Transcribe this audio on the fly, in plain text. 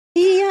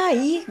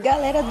aí,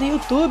 galera do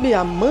YouTube,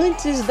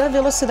 amantes da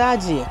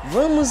velocidade,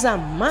 vamos a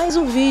mais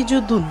um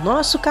vídeo do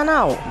nosso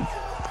canal.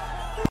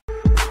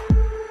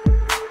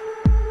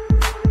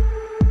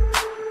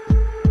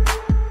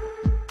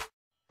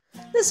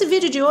 Nesse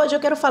vídeo de hoje eu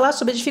quero falar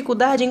sobre a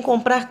dificuldade em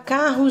comprar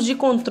carros de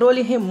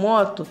controle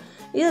remoto.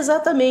 E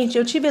exatamente,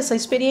 eu tive essa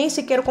experiência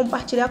e quero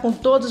compartilhar com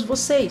todos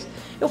vocês.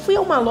 Eu fui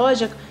a uma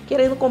loja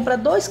querendo comprar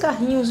 2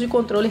 carrinhos de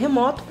controle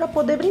remoto para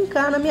poder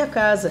brincar na minha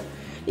casa.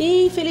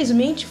 E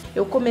infelizmente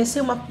eu comecei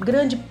uma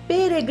grande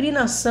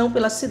peregrinação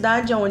pela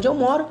cidade onde eu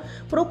moro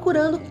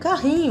procurando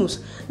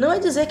carrinhos. Não é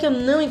dizer que eu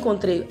não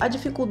encontrei, a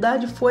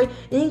dificuldade foi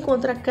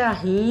encontrar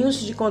carrinhos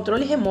de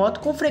controle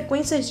remoto com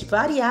frequências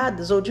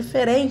variadas ou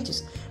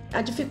diferentes.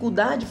 A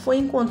dificuldade foi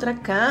encontrar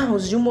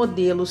carros de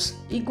modelos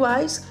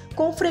iguais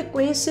com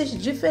frequências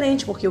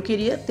diferentes, porque eu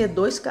queria ter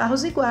 2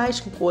 carros iguais,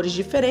 com cores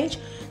diferentes,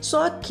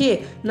 só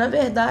que, na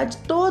verdade,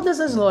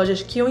 todas as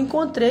lojas que eu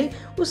encontrei,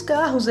 os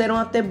carros eram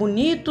até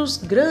bonitos,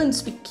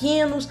 grandes,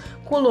 pequenos,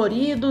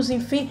 coloridos,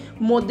 enfim,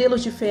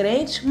 modelos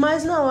diferentes,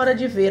 mas na hora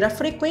de ver a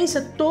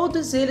frequência,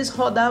 todos eles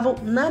rodavam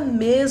na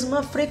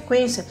mesma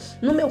frequência.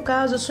 No meu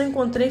caso, eu só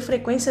encontrei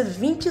frequência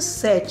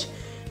 27.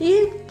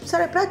 E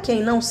para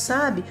quem não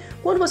sabe,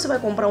 quando você vai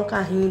comprar um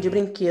carrinho de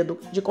brinquedo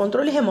de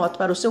controle remoto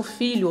para o seu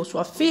filho ou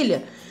sua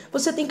filha,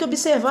 você tem que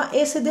observar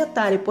esse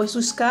detalhe, pois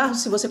os carros,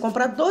 se você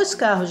comprar 2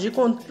 carros de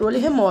controle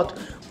remoto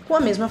com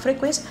a mesma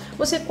frequência,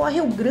 você corre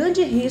o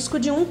grande risco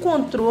de um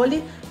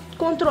controle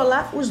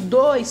controlar os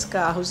 2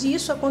 carros. E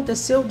isso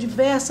aconteceu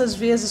diversas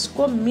vezes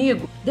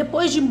comigo.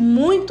 Depois de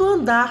muito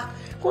andar,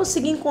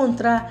 consegui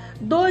encontrar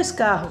 2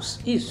 carros,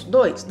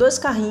 dois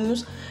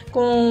carrinhos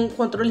com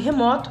controle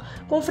remoto,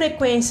 com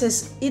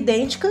frequências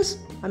idênticas,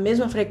 a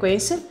mesma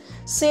frequência,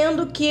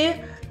 sendo que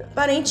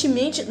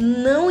aparentemente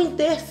não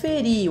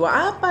interferiu,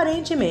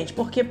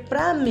 porque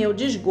para meu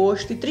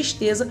desgosto e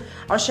tristeza,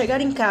 ao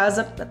chegar em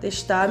casa para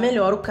testar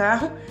melhor o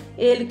carro,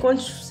 ele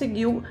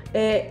conseguiu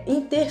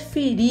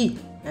interferir,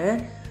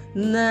 né,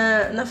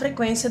 na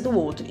frequência do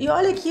outro. E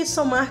olha que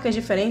são marcas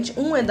diferentes,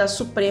 um é da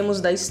Supremos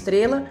da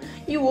Estrela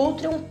e o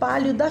outro é um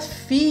Palio da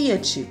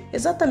Fiat,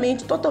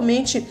 exatamente,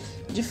 totalmente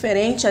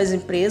diferente as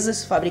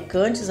empresas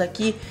fabricantes.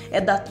 Aqui é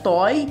da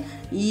Toy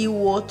e o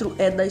outro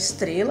é da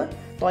Estrela,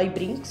 Toy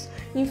Brinks.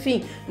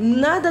 Enfim,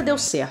 nada deu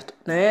certo,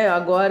 né?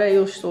 Agora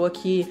eu estou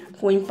aqui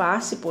com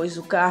impasse, pois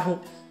o carro,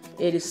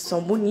 eles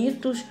são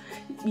bonitos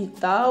e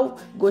tal,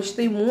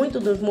 gostei muito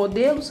dos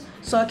modelos,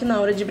 só que na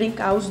hora de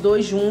brincar os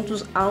 2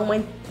 juntos há uma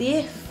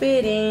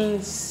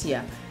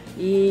interferência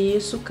e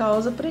isso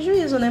causa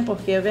prejuízo, né?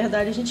 Porque é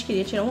verdade, a gente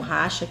queria tirar um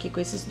racha aqui com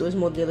esses 2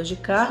 modelos de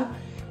carro,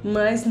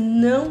 mas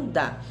não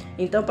dá.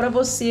 Então, para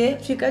você,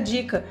 fica a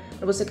dica,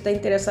 para você que está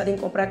interessado em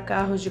comprar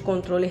carros de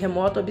controle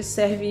remoto,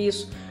 observe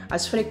isso.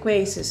 As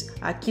frequências,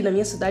 aqui na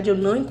minha cidade eu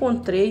não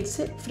encontrei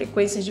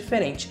frequências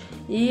diferentes.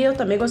 E eu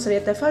também gostaria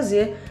até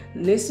fazer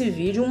nesse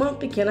vídeo uma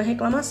pequena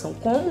reclamação.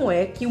 Como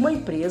é que uma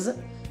empresa,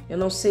 eu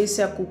não sei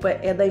se a culpa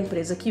é da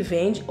empresa que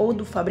vende ou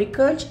do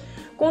fabricante,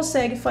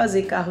 consegue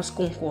fazer carros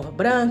com cor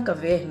branca,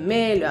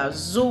 vermelho,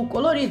 azul,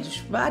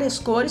 coloridos, várias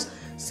cores,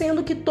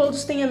 sendo que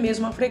todos têm a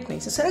mesma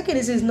frequência? Será que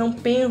eles não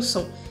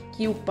pensam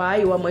que o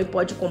pai ou a mãe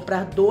pode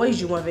comprar 2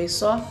 de uma vez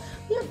só?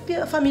 E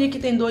a família que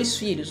tem 2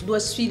 filhos,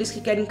 2 filhas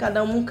que querem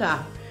cada um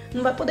carro,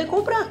 não vai poder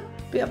comprar.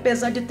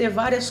 Apesar de ter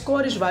várias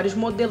cores, vários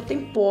modelos, tem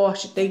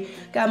Porsche, tem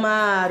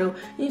Camaro,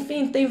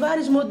 enfim, tem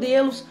vários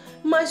modelos,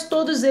 mas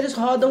todos eles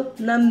rodam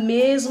na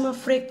mesma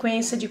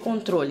frequência de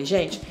controle.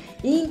 Gente,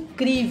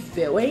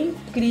 incrível, é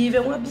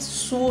incrível, é um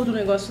absurdo um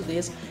negócio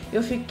desse.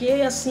 Eu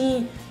fiquei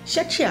assim,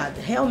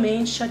 chateada,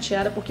 realmente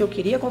chateada, porque eu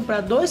queria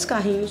comprar 2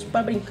 carrinhos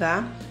para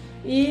brincar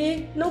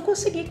e não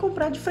consegui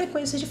comprar de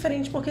frequências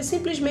diferentes, porque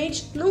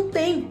simplesmente não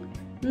tem.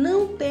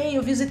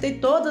 Eu visitei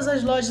todas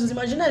as lojas,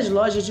 imagina as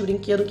lojas de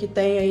brinquedo que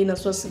tem aí na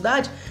sua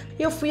cidade,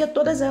 eu fui a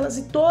todas elas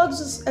e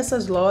todas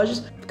essas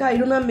lojas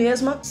caíram na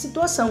mesma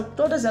situação.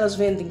 Todas elas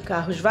vendem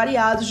carros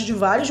variados, de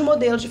vários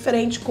modelos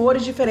diferentes,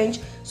 cores diferentes,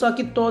 só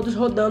que todos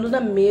rodando na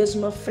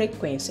mesma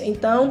frequência.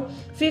 Então,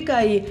 fica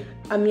aí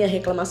a minha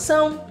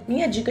reclamação,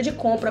 minha dica de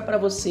compra para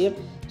você.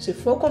 Se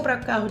for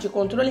comprar carro de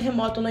controle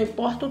remoto, não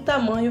importa o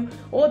tamanho,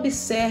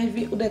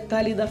 observe o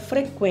detalhe da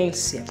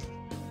frequência.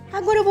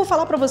 Agora eu vou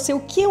falar para você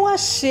o que eu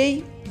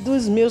achei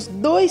dos meus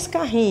 2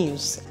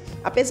 carrinhos.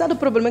 Apesar do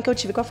problema que eu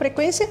tive com a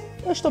frequência,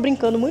 eu estou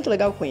brincando muito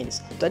legal com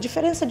eles. Então, a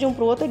diferença de um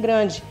para o outro é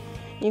grande.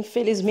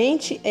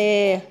 Infelizmente,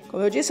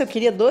 como eu disse, eu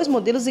queria 2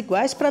 modelos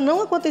iguais para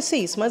não acontecer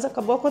isso, mas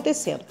acabou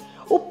acontecendo.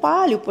 O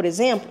Palio, por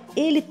exemplo,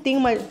 ele tem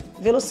uma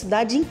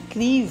velocidade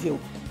incrível.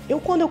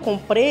 Quando eu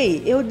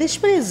comprei, eu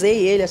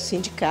desprezei ele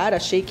assim de cara,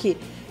 achei que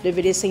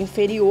deveria ser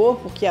inferior,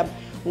 porque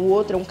o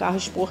outro é um carro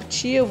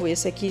esportivo,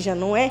 esse aqui já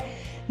não é.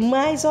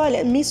 Mas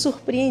olha, me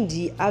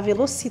surpreendi, a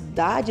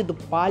velocidade do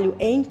Palio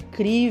é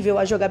incrível,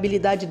 a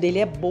jogabilidade dele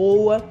é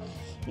boa,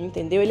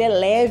 entendeu? Ele é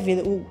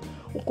leve,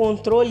 o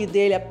controle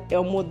dele é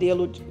um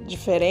modelo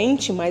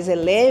diferente, mas é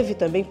leve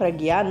também para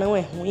guiar, não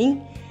é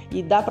ruim.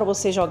 e dá para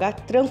você jogar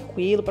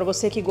tranquilo. Para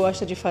você que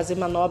gosta de fazer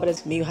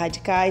manobras meio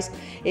radicais,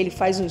 ele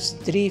faz uns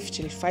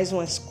drift, ele faz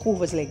umas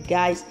curvas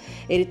legais,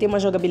 ele tem uma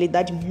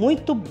jogabilidade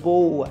muito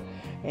boa.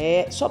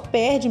 Só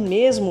perde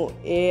mesmo,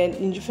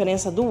 em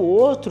diferença do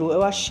outro,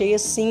 eu achei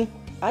assim,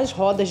 as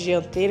rodas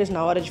dianteiras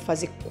na hora de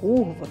fazer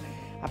curva,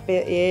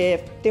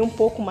 tem um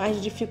pouco mais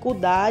de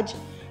dificuldade,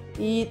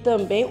 e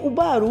também o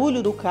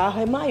barulho do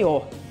carro é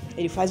maior,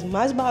 ele faz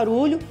mais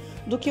barulho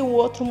do que o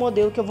outro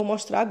modelo que eu vou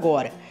mostrar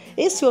agora.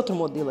 Esse outro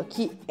modelo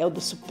aqui é o do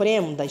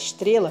Supremo, da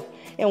Estrela,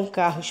 é um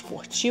carro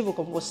esportivo,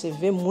 como você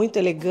vê, muito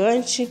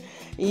elegante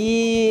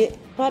e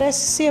parece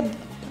ser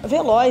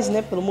veloz,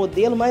 né, pelo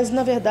modelo, mas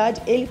na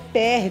verdade ele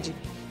perde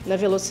na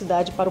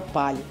velocidade para o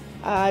Palio.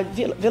 A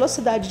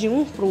velocidade de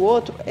um para o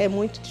outro é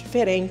muito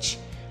diferente,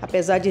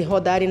 apesar de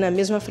rodarem na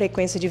mesma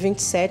frequência de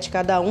 27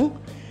 cada um.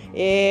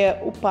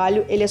 O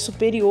Palio ele é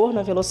superior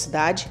na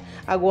velocidade.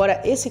 Agora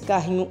esse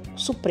carrinho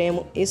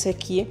Supremo, esse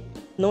aqui,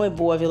 não é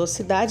boa a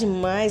velocidade,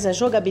 mas a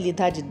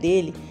jogabilidade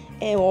dele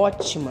é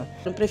ótima.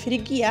 Eu preferi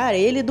guiar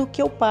ele do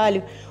que o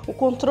Palio. O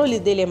controle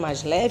dele é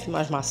mais leve,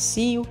 mais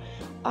macio.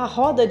 A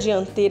roda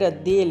dianteira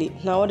dele,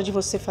 na hora de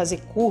você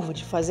fazer curva,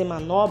 de fazer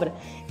manobra,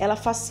 ela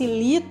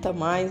facilita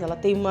mais, ela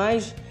tem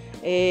mais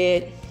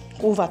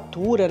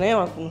curvatura, né?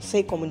 Eu não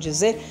sei como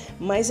dizer,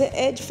 mas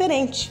é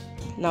diferente.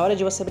 Na hora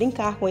de você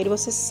brincar com ele,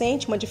 você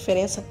sente uma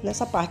diferença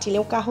nessa parte. Ele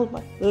é um carro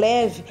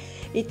leve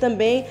e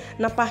também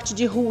na parte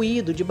de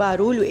ruído, de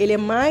barulho, ele é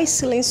mais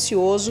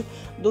silencioso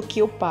do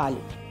que o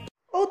Palio.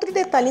 Outro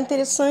detalhe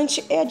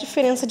interessante é a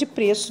diferença de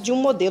preço de um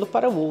modelo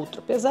para o outro.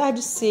 Apesar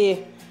de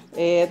ser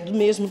do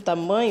mesmo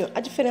tamanho, a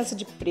diferença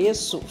de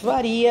preço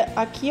varia.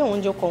 Aqui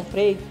onde eu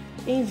comprei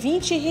em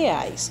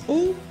R$20.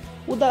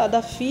 O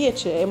da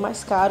Fiat é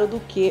mais caro do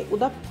que o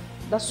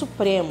da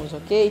Supremos,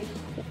 ok?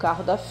 O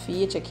carro da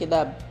Fiat aqui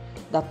da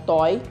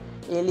Toy,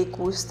 ele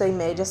custa em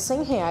média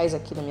R$100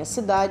 aqui na minha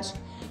cidade,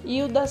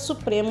 e o da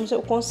Supremos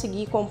eu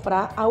consegui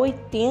comprar a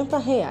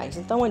R$80.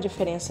 Então uma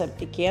diferença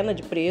pequena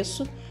de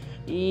preço.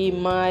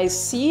 Mas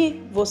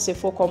se você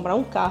for comprar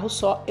um carro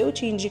só, eu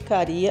te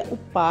indicaria o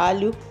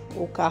Palio,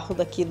 o carro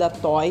daqui da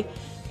Toy,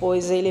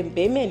 pois ele é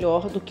bem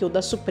melhor do que o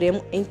da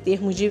Supremo em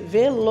termos de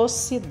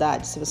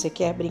velocidade. Se você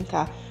quer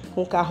brincar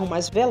com um carro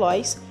mais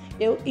veloz,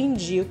 eu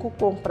indico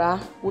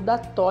comprar o da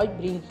Toy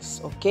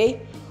Brinks,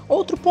 ok?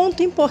 Outro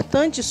ponto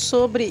importante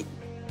sobre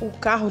o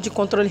carro de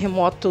controle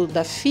remoto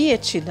da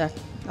Fiat, da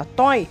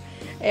Toy,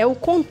 é o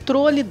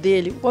controle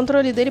dele. O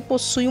controle dele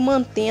possui uma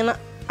antena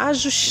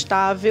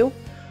ajustável,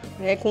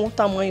 com um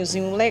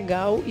tamanhozinho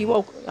legal, e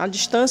a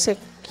distância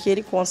que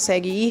ele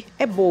consegue ir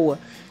é boa.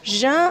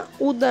 Já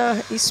o da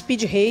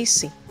Speed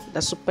Racing,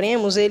 da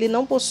Supremos, ele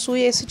não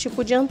possui esse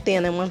tipo de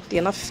antena, é uma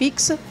antena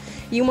fixa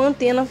e uma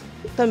antena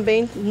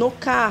também no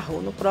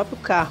carro, no próprio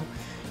carro.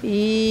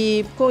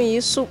 E com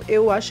isso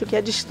eu acho que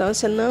a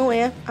distância não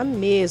é a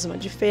mesma,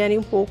 difere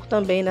um pouco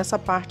também nessa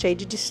parte aí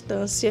de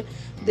distância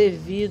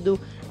devido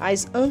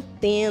às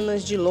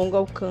antenas de longo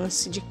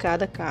alcance de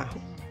cada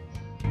carro.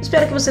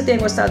 Espero que você tenha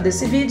gostado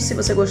desse vídeo. Se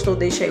você gostou,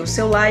 deixe aí o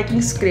seu like,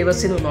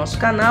 inscreva-se no nosso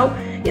canal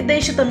e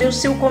deixe também o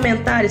seu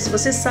comentário. Se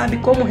você sabe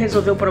como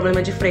resolver o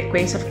problema de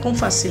frequência com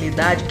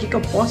facilidade, o que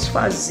eu posso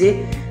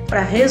fazer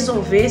para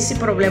resolver esse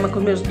problema com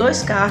meus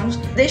dois carros,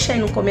 deixe aí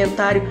no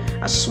comentário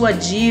a sua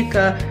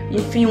dica,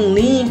 enfim, um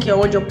link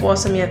onde eu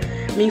possa me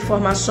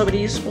informar sobre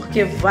isso,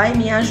 porque vai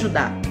me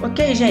ajudar.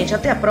 Ok, gente?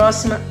 Até a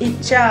próxima e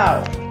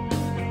tchau!